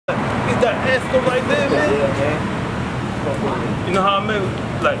that Esco right there, man? Yeah, man. You know how I met,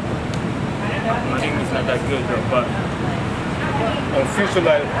 like, my English not that good though, but on future,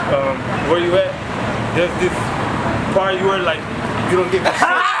 like, where you at, there's this part you were like, you don't give a shit.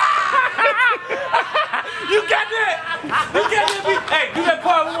 You got that? You got that? Hey, do that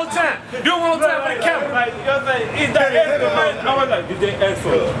part one more time. Do it one more time for the camera. Like, you know what I'm saying? Is that Esco, man? I was like, DJ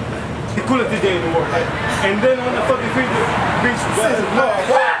Esco. The coolest DJ in the world. Like, and then when the fucking feature reached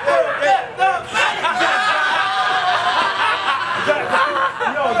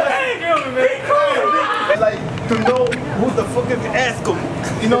like, to know who the fuck is Esco,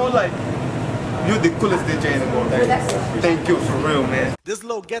 you know, like, you're the coolest DJ in the world. Thank you for real, man. This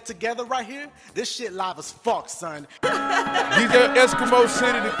little get together right here, this shit live as fuck, son. DJ Eskimo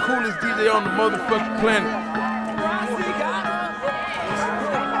City, the coolest DJ on the motherfucking planet.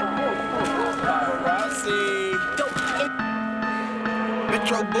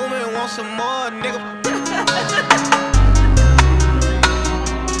 Metro Boomin' want some more, nigga.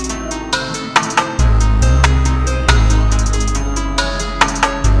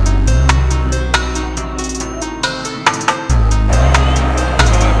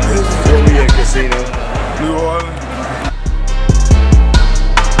 Casino, New Orleans.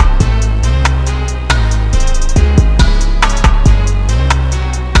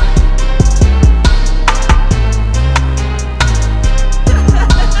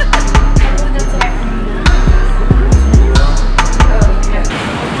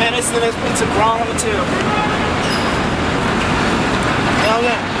 Man, they sent us to the wrong hotel. Hell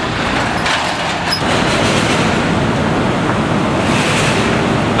yeah.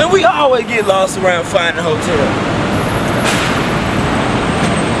 Man, we always get lost around finding a hotel.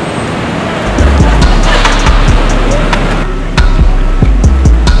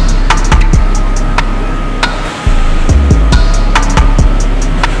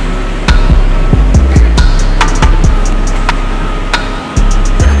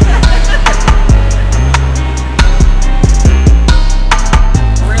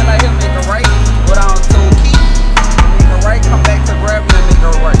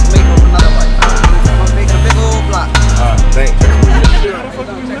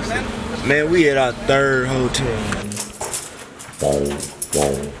 Man, we at our third hotel.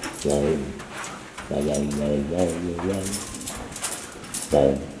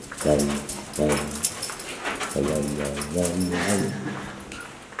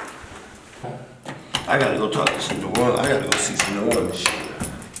 I gotta go talk to some New Orleans. I gotta go see some New Orleans shit.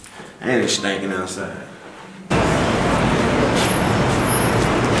 And it's stinking outside.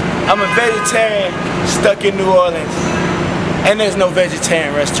 I'm a vegetarian stuck in New Orleans. And there's no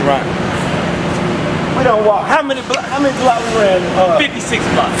vegetarian restaurant. We don't walk. How many blocks we ran? 56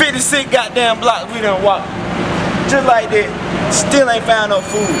 blocks. 56 goddamn blocks we done walk. Just like that. Still ain't found no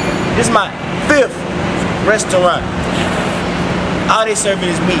food. This is my 5th restaurant. All they serving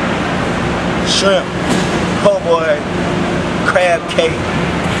is meat. Shrimp, po' boy, crab cake,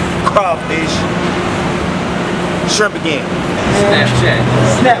 crawfish, shrimp again.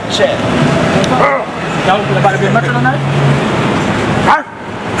 Snapchat. Y'all about to be a Metro tonight?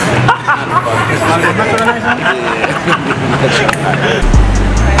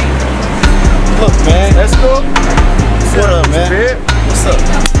 Look, man, let's go. What up, man? What's up?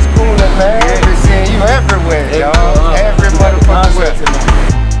 It's cool, man. Yeah, been seeing you everywhere, y'all. Every motherfucking where.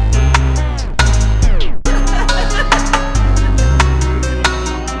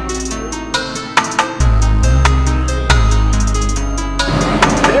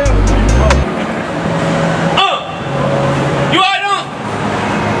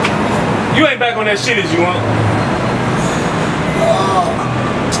 You ain't back on that shit as you want.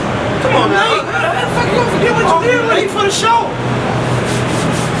 Come on, man. How the fuck you gonna forget what you did late for the show?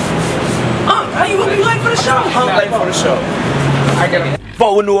 How you gonna be late for the show? I'm late for the show. I got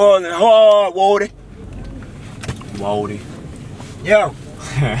fuck with New Orleans hard, Wody. Yo.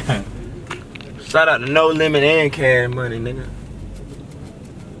 Shout out to No Limit and Cash Money, nigga.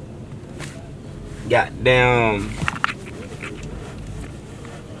 Goddamn.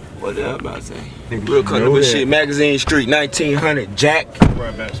 What the hell about to say? Real colorful shit. Magazine Street, 1900, Jack.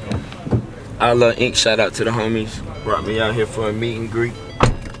 Right back, so. I love Ink. Shout out to the homies. Brought me out here for a meet and greet.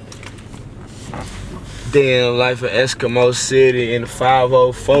 Day in life of Eskimo City in the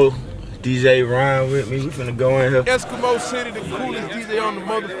 504. DJ Ryan with me. We finna go in here. Eskimo City, the coolest DJ on the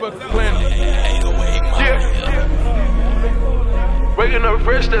motherfucking planet. Yeah. Waking up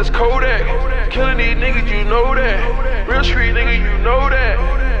fresh, that's Kodak. Killing these niggas, you know that. Real street nigga, you know that.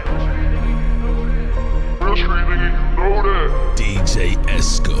 Real street nigga, you know that. DJ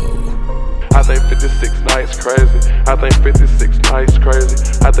Esco. I think 56 nights crazy. I think 56 nights crazy.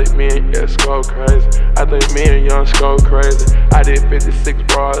 I think me and Esco crazy. I think me and Young Esco crazy. I did 56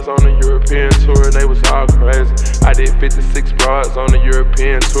 bras on the European tour and they was all crazy. I did 56 bras on the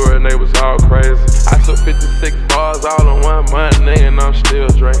European tour and they was all crazy. I took 56 bars all in 1 month, nigga, and I'm still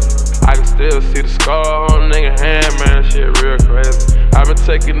drinking. I can still see the scar on a nigga hand, man, that shit real crazy. I been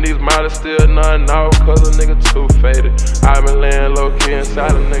taking these models, still nothing off, cause a nigga too faded. I been laying low key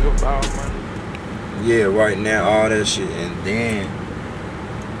inside a nigga about money. Yeah, right now, all that shit, and then,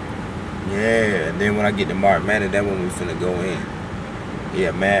 yeah, and then when I get to March Madness, that's when we finna go in. Yeah,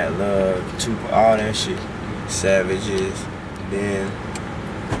 Mad Love, Tupac, all that shit, Savages. Then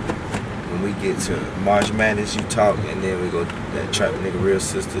when we get to March Madness, you talk, and then we go that trap nigga, Real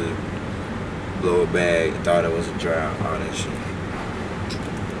Sister, blow a bag, thought it was a drought, all that shit.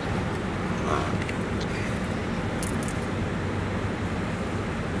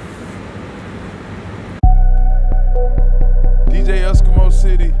 DJ Eskimo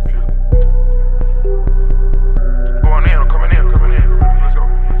City. Going in, coming in. Let's go.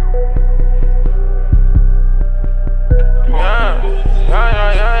 Yeah.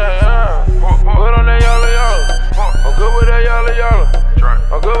 Put on that yellow. I'm good with that yellow.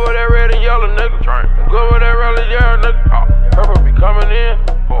 I'm good with that red and yellow, nigga. I'm good with that red and yellow, nigga. Purple be coming in.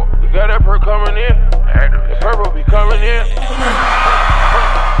 We got that purple coming in. The purple be coming in.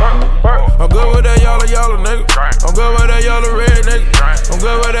 I'm good with that yellow, nigga. I'm good with that yellow, red, nigga. I'm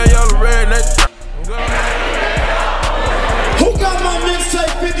good with that yellow, red, nigga. Who got my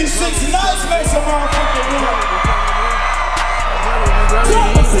mixtape 56 nights? Make some motherfucking noise.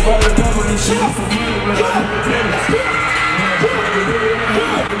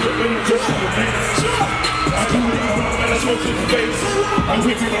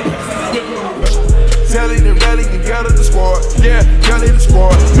 Sally and Rally can gather the squad. Yeah, gather the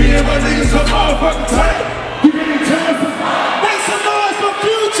squad. Me and my niggas are motherfucking tight. You getting time for make some noise for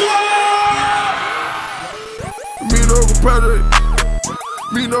Future. Me no compadre.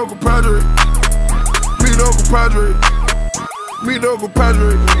 Me no compadre. Me no compadre. Me no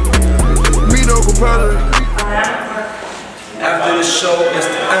compadre. Me no compadre. After the show, it's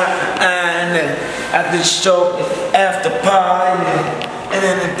the after the show, it's after party, and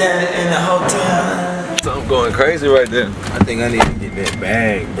then in the hotel. Something going crazy right there. I think I need to get that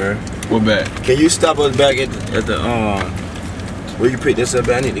bag, bro. What bag? Can you stop us back at the where you pick this up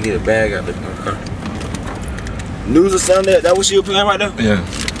at? I need to get a bag out of the car. News or something, that what she was playing right there? Yeah.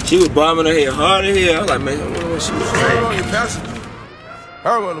 She was bombing her head hard in here. I was like, man, I don't know what she was playing. On your passenger.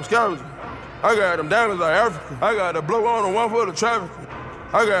 I want them scavengers. I got them diamonds like Africa. I got to blow on the one for the traffic.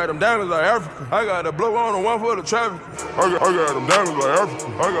 I got them diamonds like Africa. I got to blow on the one for the traffic. I got them diamonds like Africa.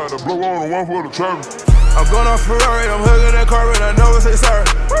 I got to blow on the one for the traffic. I'm going off Ferrari, I'm hugging that car and I never say sorry.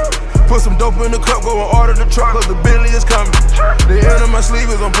 Put some dope in the cup, go and order the truck, cause the Bentley is coming. The end of my sleeve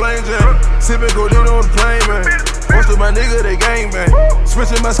is on plain Jane. Sipping codeine on the plane, man. Most of my niggas, they gang bang.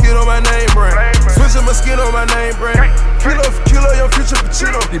 Switching my skin on my name brand. Switching my skin on my name brand. Kilo for kilo, your future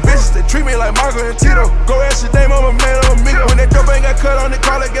Pacino. These bitches, they treat me like Marco and Tito. Go ask your name, I'm a man, I'm a amigo. When that dope ain't got cut on it,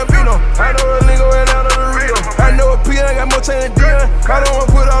 call it Gambino. I know a lingo and out of the Rio. I know a P, I got more chain than Dion. I don't wanna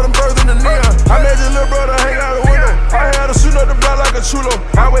put all them birds in the neon. I made your little brother hang out the window. I had to shoot up the block like a chulo.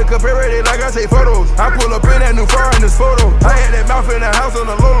 I wake up every day like I take photos. I pull up in that new far in this photo. I had that mouth in the house on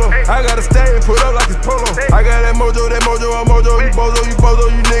the Lolo. I got a stay and put up like it's polo. I got that mojo, I'm mojo. You bozo,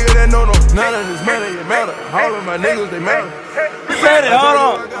 you nigga that no. None of this money, it matter. All of my niggas, they matter. Said it, hold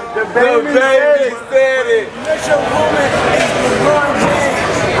on. The baby said it. That's your woman is the wrong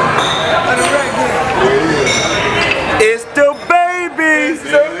It's the baby. It's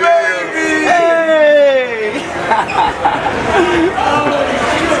the baby. Hey.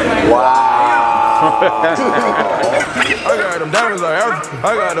 Wow. I got them diamonds like Africa.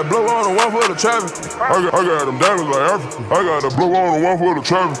 I got to blow on the one for the traffic. I got them diamonds like Africa. I got to blow on the one for the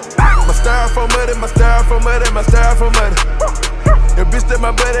traffic. My style for money, my style for money, my style for money. Your bitch that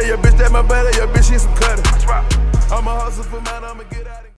my buddy, your bitch that my buddy, your bitch she's some cutter. I'm a hustle for mine, I'ma get out.